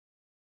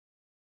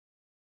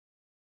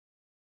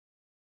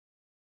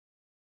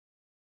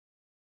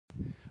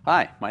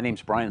Hi, my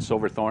name's Brian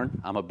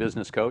Silverthorne. I'm a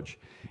business coach,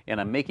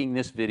 and I'm making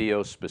this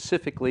video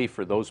specifically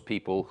for those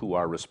people who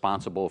are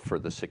responsible for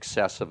the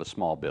success of a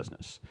small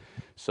business.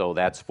 So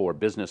that's for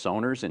business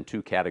owners in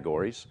two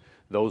categories: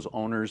 those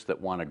owners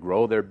that want to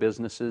grow their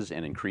businesses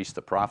and increase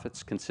the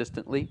profits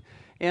consistently,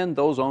 and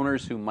those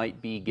owners who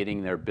might be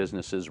getting their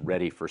businesses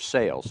ready for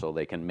sale so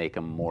they can make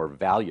them more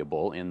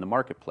valuable in the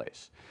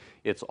marketplace.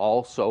 It's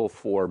also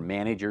for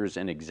managers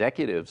and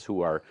executives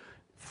who are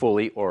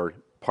fully or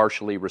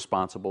partially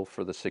responsible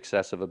for the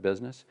success of a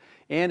business,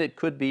 and it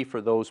could be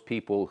for those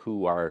people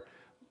who are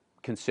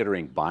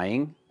considering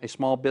buying a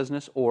small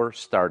business or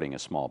starting a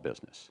small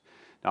business.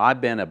 Now,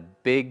 I've been a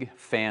big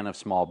fan of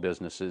small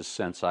businesses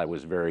since I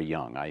was very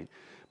young.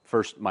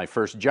 My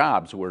first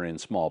jobs were in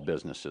small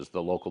businesses: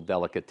 the local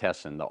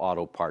delicatessen, the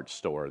auto parts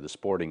store, the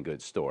sporting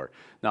goods store.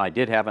 Now, I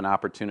did have an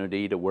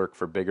opportunity to work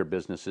for bigger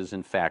businesses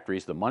and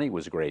factories. The money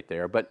was great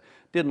there, but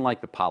didn't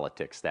like the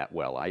politics that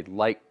well. I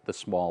liked the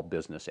small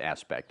business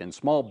aspect. And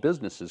small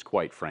businesses,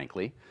 quite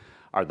frankly,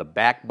 are the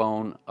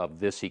backbone of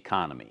this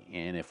economy.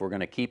 And if we're going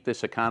to keep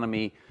this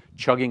economy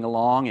chugging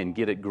along and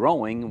get it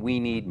growing, we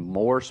need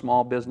more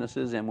small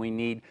businesses, and we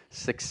need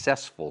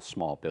successful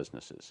small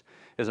businesses.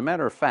 As a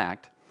matter of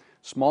fact,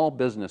 small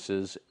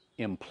businesses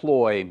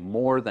employ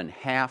more than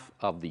half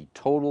of the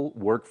total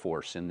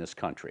workforce in this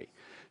country.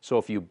 So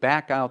if you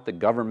back out the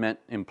government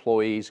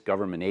employees,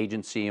 government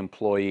agency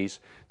employees,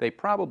 they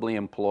probably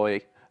employ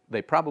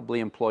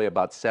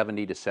about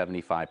 70 to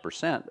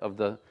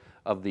 75%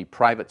 of the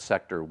private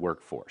sector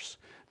workforce.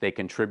 They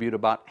contribute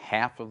about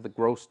half of the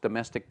gross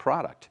domestic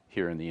product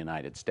here in the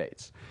United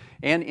States.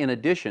 And in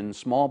addition,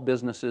 small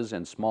businesses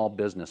and small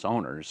business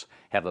owners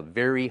have a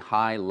very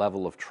high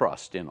level of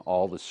trust in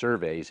all the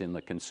surveys in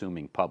the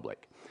consuming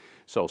public.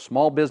 So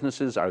small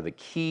businesses are the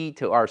key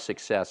to our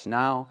success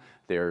now.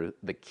 They're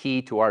the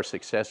key to our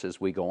success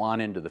as we go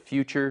on into the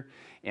future.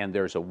 And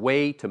there's a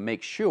way to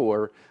make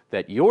sure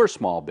that your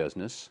small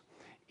business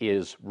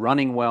is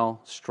running well,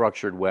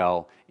 structured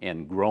well,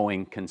 and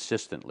growing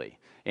consistently.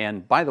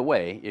 And by the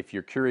way, if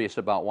you're curious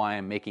about why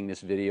I'm making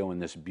this video in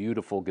this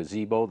beautiful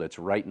gazebo that's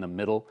right in the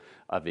middle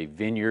of a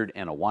vineyard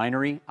and a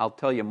winery, I'll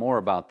tell you more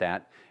about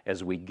that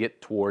as we get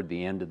toward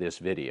the end of this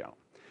video.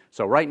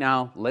 So right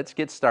now, let's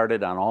get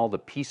started on all the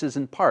pieces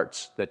and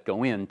parts that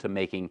go into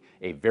making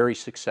a very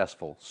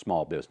successful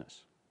small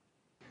business.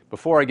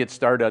 Before I get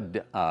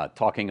started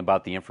talking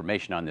about the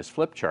information on this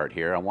flip chart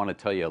here, I want to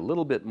tell you a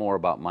little bit more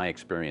about my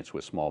experience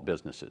with small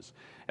businesses.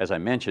 As I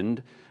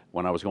mentioned,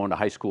 when I was going to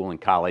high school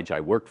and college, I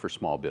worked for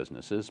small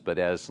businesses, but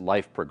as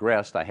life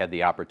progressed, I had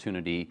the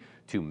opportunity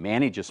to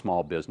manage a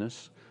small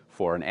business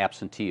for an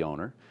absentee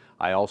owner.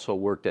 I also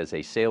worked as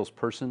a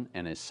salesperson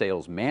and a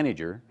sales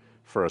manager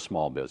for a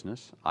small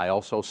business. I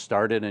also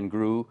started and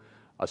grew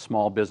a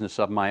small business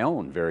of my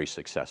own very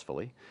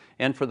successfully.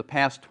 And for the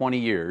past 20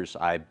 years,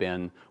 I've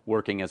been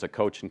working as a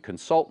coach and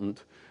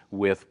consultant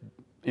with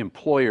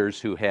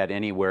employers who had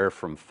anywhere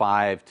from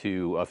 5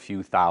 to a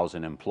few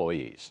thousand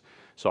employees.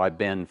 So I've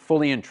been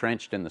fully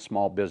entrenched in the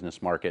small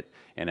business market,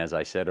 and as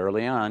I said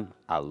early on,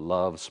 I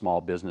love small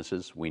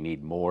businesses. We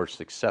need more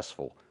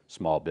successful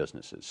small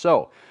businesses.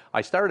 So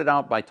I started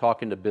out by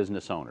talking to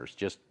business owners,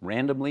 just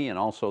randomly, and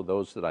also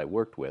those that I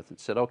worked with, and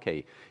said,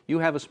 okay, you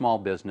have a small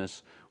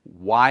business.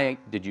 Why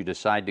did you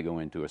decide to go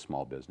into a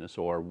small business?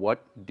 Or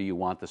what do you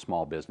want the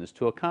small business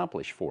to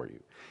accomplish for you?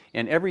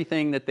 And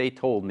everything that they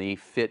told me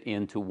fit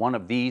into one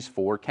of these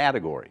 4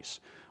 categories.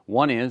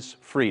 One is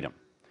freedom.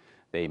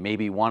 They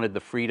maybe wanted the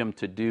freedom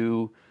to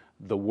do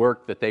the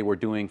work that they were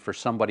doing for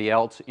somebody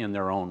else in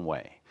their own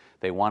way.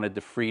 They wanted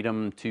the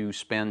freedom to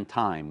spend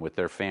time with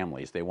their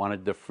families. They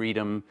wanted the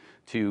freedom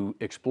to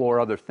explore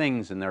other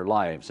things in their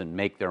lives and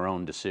make their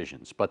own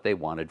decisions, but they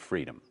wanted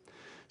freedom.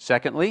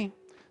 Secondly,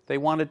 they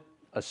wanted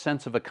a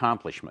sense of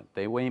accomplishment.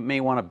 They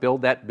may want to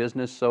build that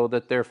business so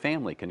that their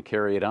family can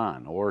carry it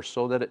on, or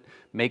so that it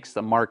makes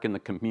the mark in the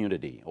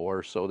community,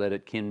 or so that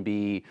it can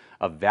be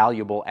a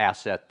valuable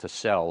asset to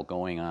sell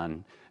going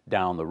on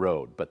down the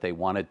road. But they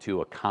wanted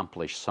to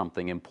accomplish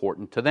something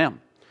important to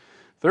them.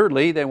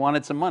 Thirdly, they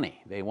wanted some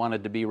money. They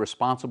wanted to be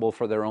responsible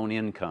for their own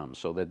income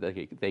so that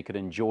they could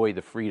enjoy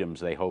the freedoms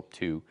they hoped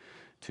to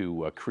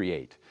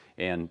create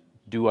and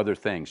do other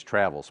things,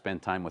 travel,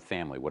 spend time with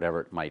family, whatever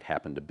it might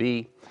happen to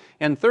be.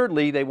 And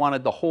thirdly, they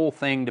wanted the whole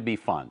thing to be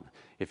fun.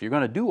 If you're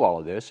going to do all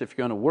of this, if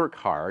you're going to work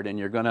hard and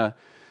you're going to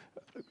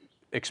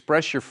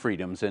express your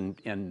freedoms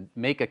and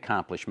make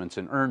accomplishments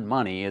and earn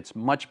money, it's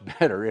much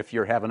better if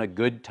you're having a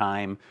good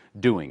time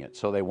doing it.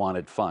 So they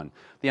wanted fun.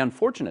 The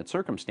unfortunate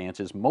circumstance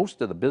is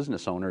most of the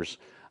business owners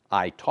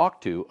I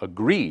talked to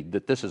agreed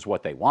that this is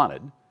what they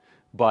wanted,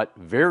 but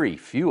very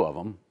few of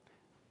them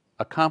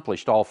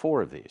accomplished all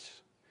 4 of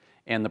these.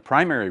 And the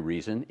primary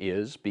reason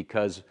is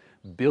because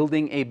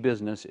building a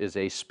business is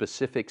a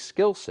specific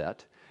skill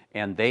set,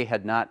 and they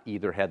had not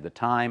either had the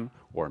time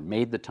or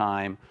made the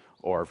time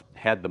or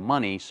had the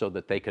money so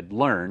that they could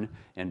learn,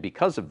 and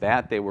because of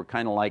that, they were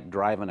kind of like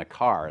driving a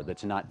car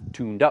that's not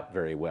tuned up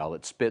very well.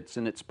 It spits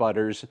and it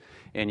sputters,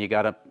 and you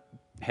got to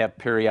have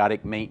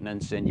periodic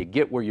maintenance, and you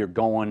get where you're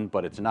going,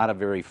 but it's not a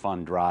very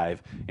fun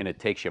drive, and it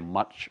takes you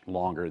much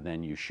longer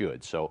than you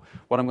should. So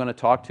what I'm going to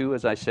talk to,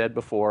 as I said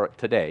before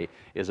today,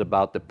 is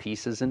about the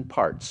pieces and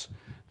parts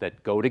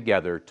that go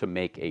together to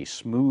make a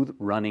smooth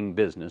running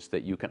business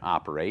that you can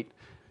operate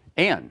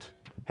and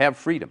have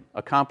freedom,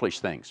 accomplish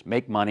things,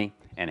 make money,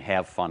 and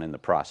have fun in the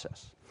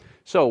process.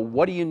 So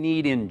what do you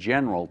need in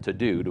general to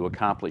do to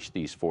accomplish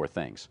these four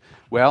things?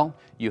 Well,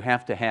 you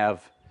have to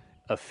have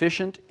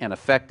efficient and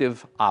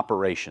effective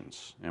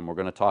operations, and we're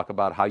going to talk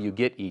about how you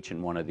get each and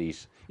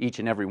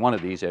every one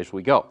of these as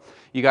we go.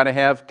 You got to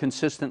have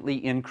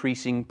consistently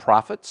increasing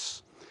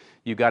profits.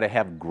 You got to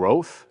have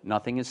growth.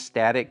 Nothing is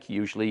static.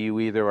 Usually you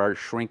either are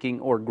shrinking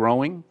or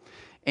growing.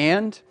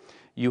 And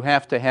you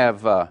have to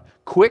have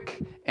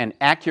quick and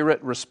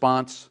accurate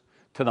response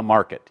to the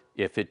market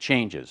if it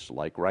changes.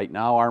 Like right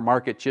now, our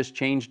market just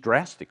changed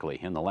drastically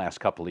in the last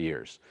couple of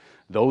years.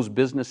 Those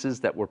businesses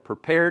that were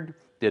prepared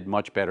did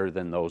much better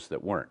than those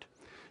that weren't.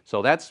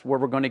 So that's where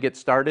we're going to get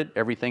started.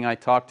 Everything I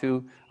talk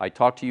to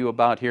you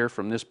about here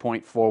from this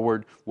point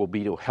forward will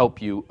be to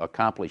help you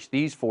accomplish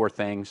these four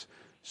things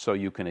so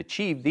you can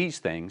achieve these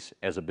things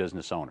as a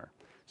business owner.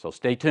 So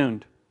stay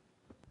tuned.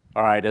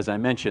 All right, as I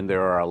mentioned,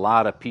 there are a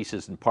lot of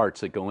pieces and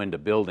parts that go into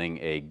building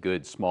a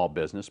good small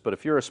business, but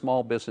if you're a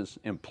small business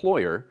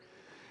employer,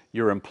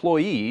 your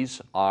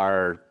employees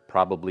are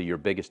probably your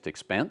biggest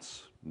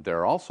expense.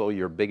 They're also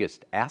your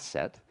biggest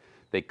asset.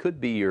 They could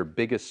be your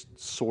biggest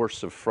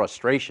source of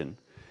frustration.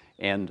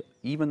 And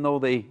even though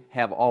they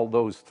have all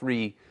those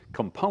three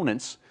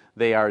components,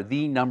 they are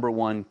the number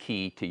one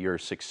key to your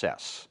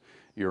success.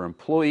 Your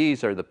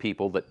employees are the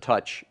people that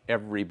touch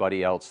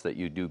everybody else that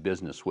you do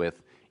business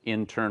with,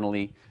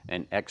 internally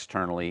and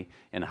externally,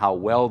 and how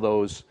well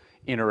those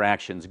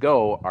interactions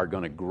go are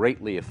going to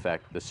greatly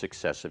affect the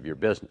success of your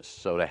business.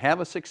 So to have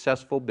a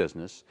successful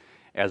business,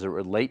 as it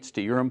relates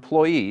to your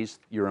employees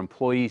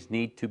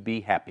need to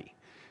be happy.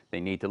 They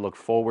need to look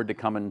forward to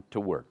coming to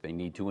work. They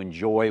need to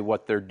enjoy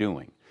what they're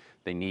doing.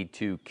 They need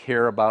to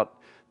care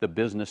about the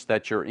business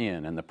that you're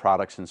in and the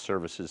products and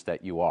services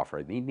that you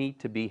offer. They need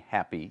to be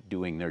happy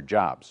doing their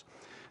jobs.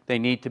 They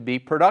need to be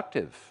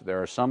productive.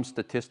 There are some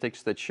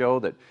statistics that show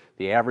that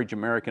the average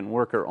American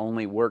worker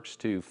only works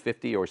to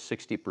 50 or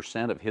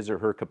 60% of his or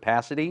her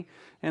capacity,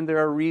 and there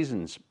are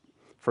reasons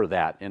for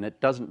that, and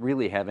it doesn't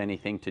really have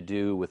anything to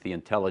do with the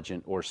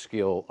intelligence or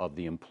skill of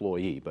the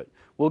employee, but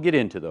we'll get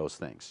into those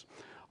things.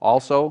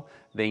 Also,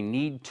 they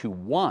need to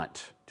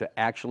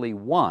actually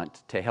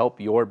want to help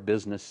your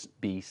business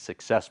be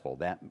successful.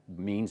 That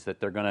means that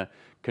they're going to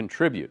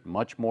contribute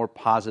much more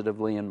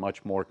positively and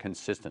much more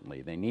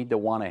consistently. They need to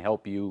want to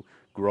help you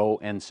grow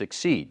and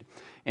succeed.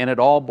 And it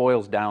all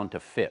boils down to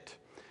fit.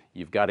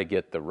 You've got to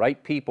get the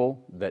right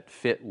people that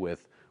fit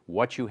with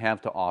what you have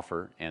to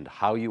offer and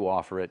how you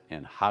offer it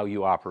and how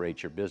you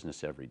operate your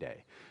business every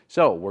day.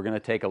 So we're going to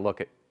take a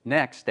look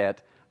next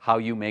at how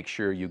you make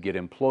sure you get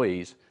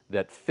employees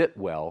that fit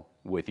well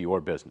with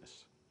your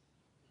business.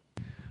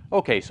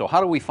 Okay, so how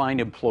do we find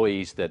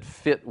employees that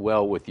fit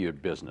well with your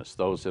business,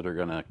 those that are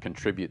going to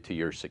contribute to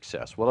your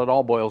success? Well, it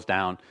all boils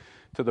down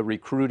to the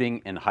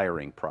recruiting and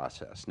hiring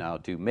process. Now,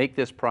 to make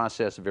this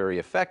process very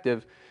effective,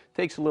 it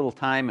takes a little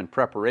time and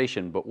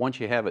preparation, but once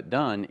you have it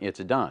done,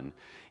 it's done.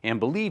 And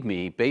believe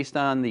me, based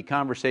on the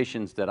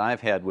conversations that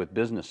I've had with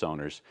business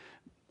owners,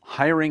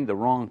 hiring the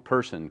wrong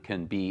person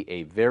can be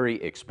a very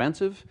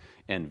expensive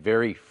and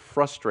very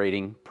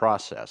frustrating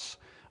process,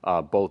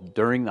 both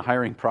during the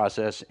hiring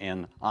process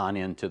and on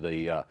into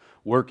the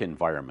work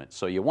environment.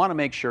 So you want to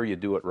make sure you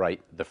do it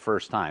right the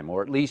first time,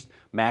 or at least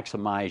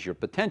maximize your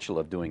potential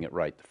of doing it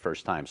right the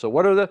first time. So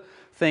what are the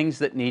things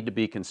that need to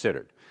be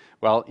considered?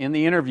 Well, in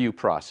the interview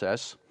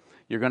process,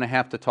 you're going to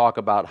have to talk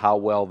about how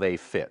well they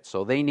fit.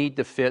 So they need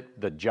to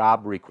fit the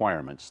job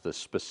requirements, the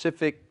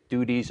specific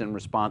duties and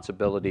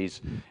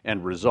responsibilities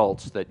and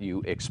results that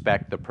you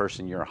expect the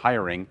person you're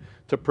hiring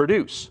to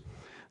produce.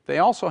 They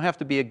also have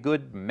to be a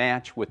good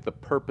match with the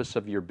purpose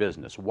of your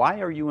business. Why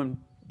are you in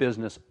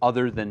business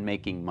other than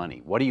making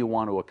money? What do you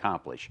want to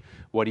accomplish?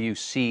 What do you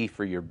see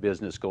for your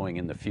business going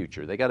in the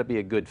future? They got to be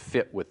a good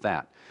fit with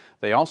that.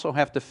 They also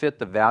have to fit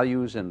the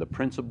values and the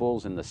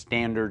principles and the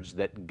standards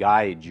that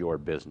guide your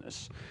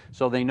business.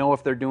 So they know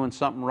if they're doing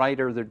something right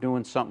or they're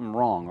doing something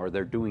wrong or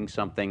they're doing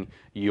something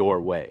your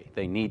way.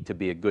 They need to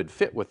be a good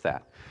fit with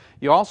that.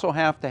 You also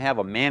have to have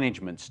a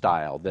management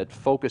style that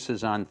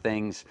focuses on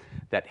things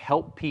that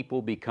help people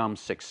become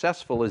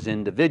successful as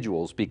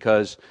individuals,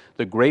 because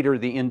the greater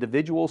the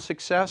individual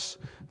success,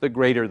 the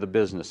greater the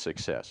business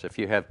success. If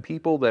you have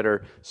people that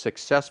are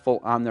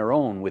successful on their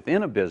own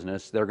within a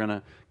business, they're going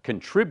to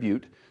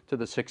contribute to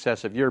the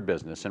success of your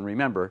business. And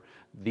remember,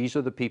 these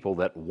are the people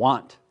that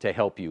want to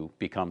help you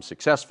become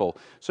successful.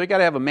 So you got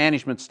to have a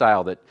management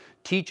style that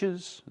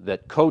teaches,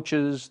 that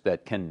coaches,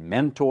 that can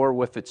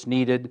mentor if it's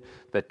needed,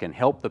 that can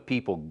help the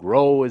people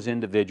grow as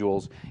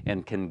individuals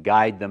and can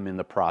guide them in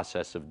the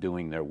process of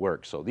doing their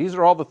work. So these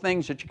are all the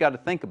things that you got to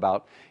think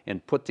about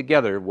and put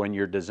together when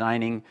you're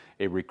designing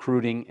a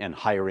recruiting and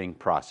hiring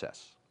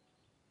process.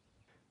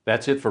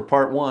 That's it for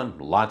part one.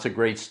 Lots of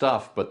great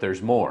stuff, but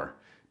there's more.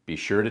 Be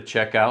sure to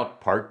check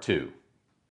out part two.